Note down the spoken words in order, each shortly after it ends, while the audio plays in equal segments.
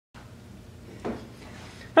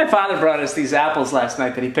My father brought us these apples last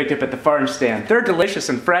night that he picked up at the farm stand. They're delicious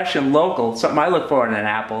and fresh and local, something I look for in an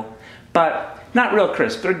apple, but not real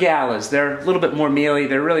crisp. They're galas. They're a little bit more mealy.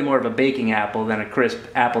 They're really more of a baking apple than a crisp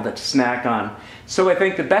apple to snack on. So I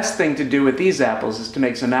think the best thing to do with these apples is to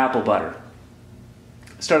make some apple butter.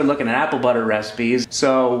 I started looking at apple butter recipes,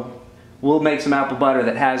 so we'll make some apple butter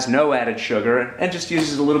that has no added sugar and just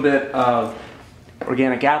uses a little bit of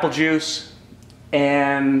organic apple juice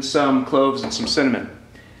and some cloves and some cinnamon.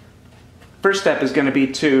 First step is going to be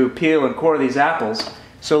to peel and core these apples,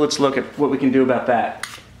 so let's look at what we can do about that.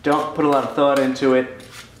 Don't put a lot of thought into it,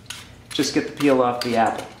 just get the peel off the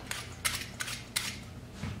apple.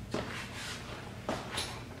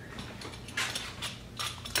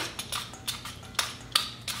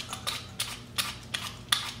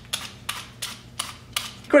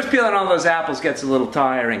 Of course, peeling all those apples gets a little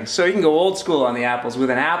tiring, so you can go old school on the apples with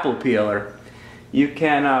an apple peeler. You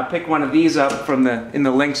can pick one of these up from in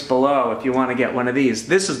the links below if you want to get one of these.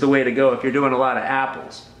 This is the way to go if you're doing a lot of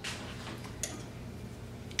apples.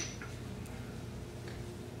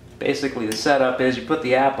 Basically, the setup is you put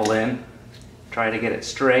the apple in, try to get it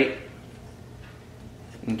straight,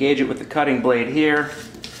 engage it with the cutting blade here,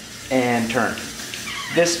 and turn.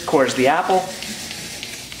 This cores the apple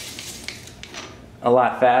a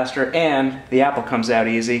lot faster, and the apple comes out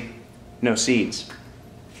easy, no seeds.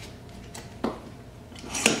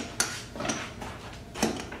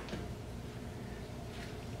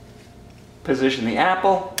 Position the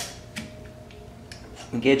apple,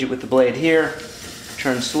 engage it with the blade here,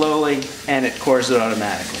 turn slowly, and it cores it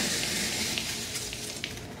automatically.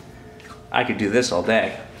 I could do this all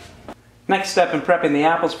day. Next step in prepping the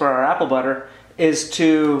apples for our apple butter is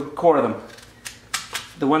to core them.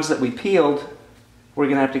 The ones that we peeled, we're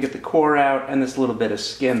going to have to get the core out and this little bit of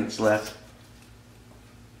skin that's left.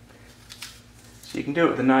 So you can do it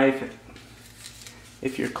with a knife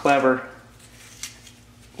if you're clever,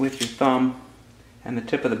 with your thumb and the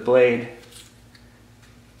tip of the blade.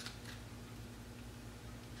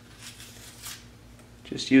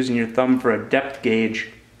 Just using your thumb for a depth gauge,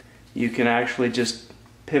 you can actually just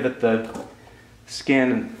pivot the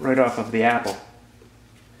skin right off of the apple.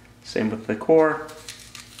 Same with the core.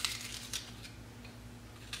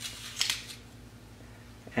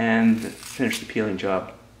 And finish the peeling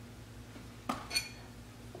job.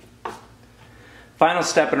 Final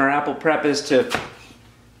step in our apple prep is to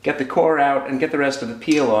get the core out and get the rest of the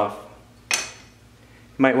peel off. You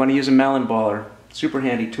might want to use a melon baller, super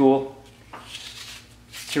handy tool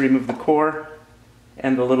to remove the core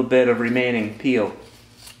and the little bit of remaining peel.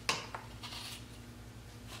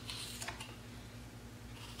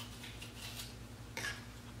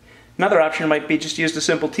 Another option might be just use a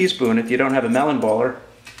simple teaspoon if you don't have a melon baller.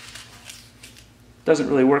 Doesn't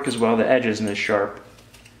really work as well, the edge isn't as sharp,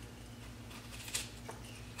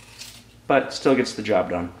 but still gets the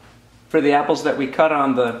job done. For the apples that we cut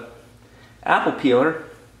on the apple peeler,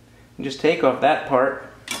 you just take off that part,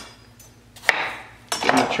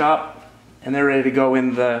 give them a chop, and they're ready to go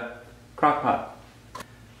in the crock pot.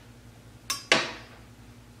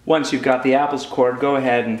 Once you've got the apples cored, go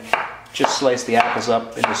ahead and just slice the apples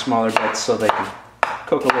up into smaller bits so they can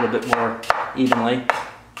cook a little bit more evenly.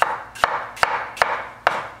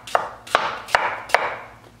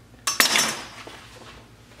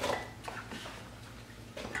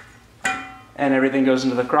 And everything goes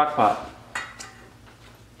into the crock pot.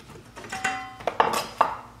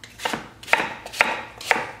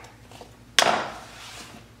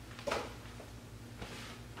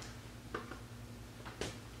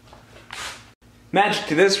 Magic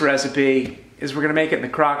to this recipe is we're going to make it in the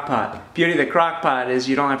crock pot. Beauty of the crock pot is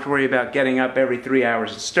you don't have to worry about getting up every 3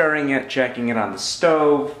 hours and stirring it, checking it on the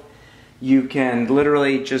stove. You can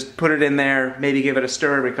literally just put it in there, maybe give it a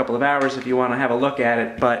stir every couple of hours if you want to have a look at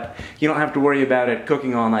it, but you don't have to worry about it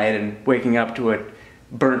cooking all night and waking up to a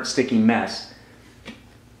burnt, sticky mess.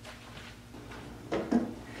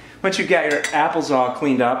 Once you get your apples all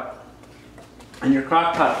cleaned up and your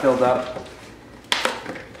crock pot filled up,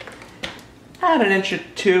 add 1 inch or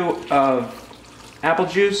 2 of apple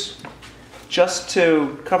juice just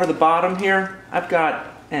to cover the bottom here. I've got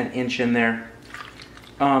 1 inch in there.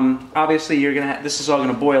 Obviously this is all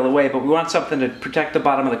going to boil away, but we want something to protect the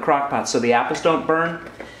bottom of the crock pot so the apples don't burn.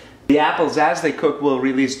 The apples, as they cook, will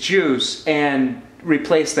release juice and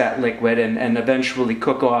replace that liquid and eventually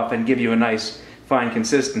cook off and give you a nice fine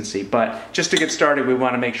consistency. But just to get started, we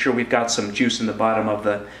want to make sure we've got some juice in the bottom of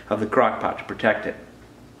the crock pot to protect it.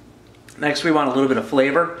 Next, we want a little bit of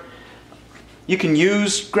flavor. You can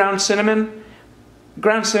use ground cinnamon.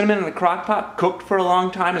 Ground cinnamon in the crock pot cooked for a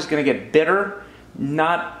long time is going to get bitter.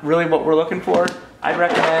 Not really what we're looking for. I'd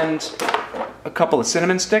recommend a couple of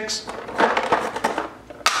cinnamon sticks.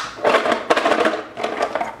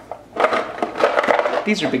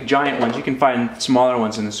 These are big giant ones. You can find smaller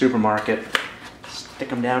ones in the supermarket. Stick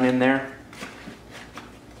them down in there.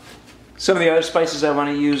 Some of the other spices I want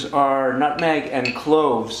to use are nutmeg and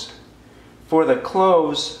cloves. For the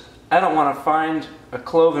cloves, I don't want to find a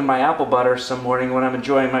clove in my apple butter some morning when I'm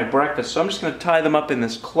enjoying my breakfast, so I'm just going to tie them up in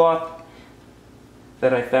this cloth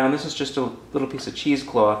that I found. This is just a little piece of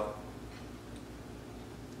cheesecloth.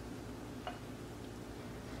 I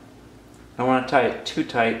don't want to tie it too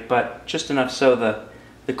tight, but just enough so the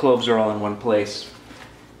cloves are all in one place.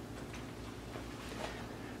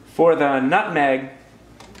 For the nutmeg,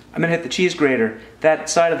 I'm going to hit the cheese grater. That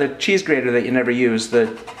side of the cheese grater that you never use,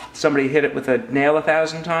 somebody hit it with a nail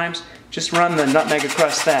 1,000 times, just run the nutmeg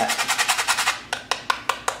across that.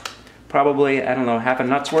 Probably, I don't know, half a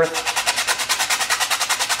nut's worth.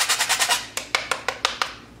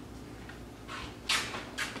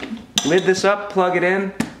 Lid this up, plug it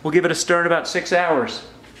in. We'll give it a stir in about 6 hours.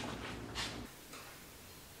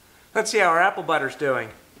 Let's see how our apple butter's doing.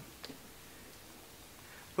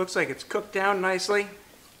 Looks like it's cooked down nicely.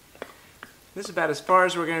 This is about as far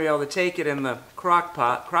as we're going to be able to take it in the crock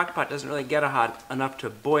pot. Crock pot doesn't really get hot enough to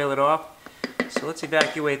boil it off. So let's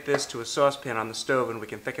evacuate this to a saucepan on the stove and we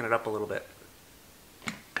can thicken it up a little bit.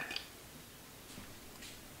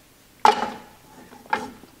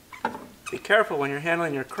 Be careful when you're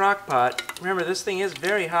handling your crock pot. Remember, this thing is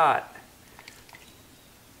very hot.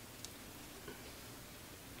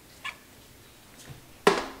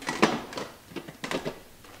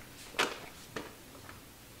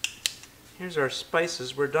 Here's our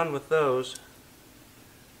spices. We're done with those.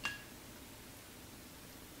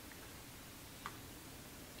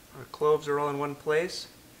 Our cloves are all in one place.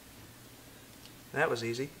 That was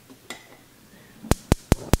easy.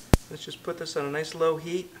 Let's just put this on a nice low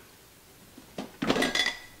heat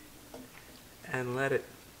and let it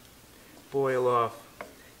boil off.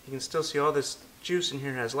 You can still see all this juice in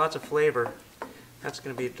here has lots of flavor. That's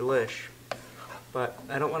going to be delish. But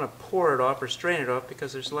I don't want to pour it off or strain it off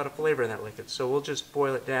because there's a lot of flavor in that liquid. So we'll just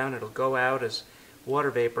boil it down. It'll go out as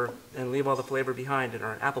water vapor and leave all the flavor behind in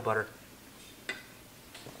our apple butter.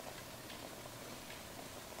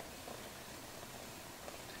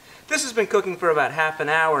 This has been cooking for about half an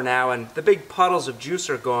hour now, and the big puddles of juice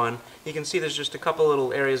are gone. You can see there's just a couple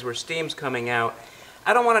little areas where steam's coming out.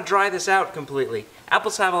 I don't want to dry this out completely.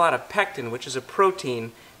 Apples have a lot of pectin, which is a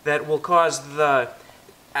protein that will cause the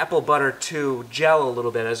apple butter to gel a little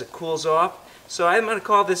bit as it cools off. So I'm going to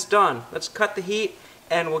call this done. Let's cut the heat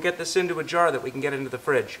and we'll get this into a jar that we can get into the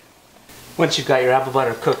fridge. Once you've got your apple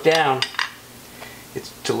butter cooked down,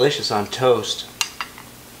 it's delicious on toast.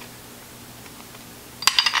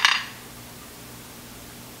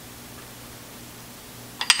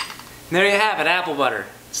 And there you have it, apple butter.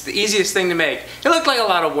 It's the easiest thing to make. It looked like a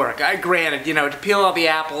lot of work. I granted, you know, to peel all the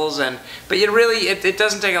apples, but you really, it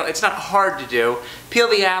doesn't take, it's not hard to do. Peel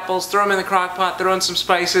the apples, throw them in the crock pot, throw in some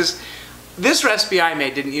spices. This recipe I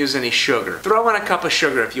made didn't use any sugar. Throw in a cup of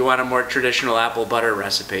sugar if you want a more traditional apple butter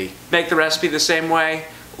recipe. Make the recipe the same way,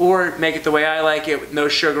 or make it the way I like it with no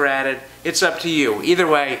sugar added. It's up to you. Either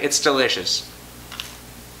way, it's delicious.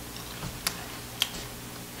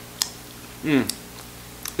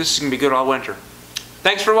 This is going to be good all winter.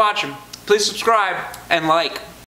 Thanks for watching. Please subscribe and like.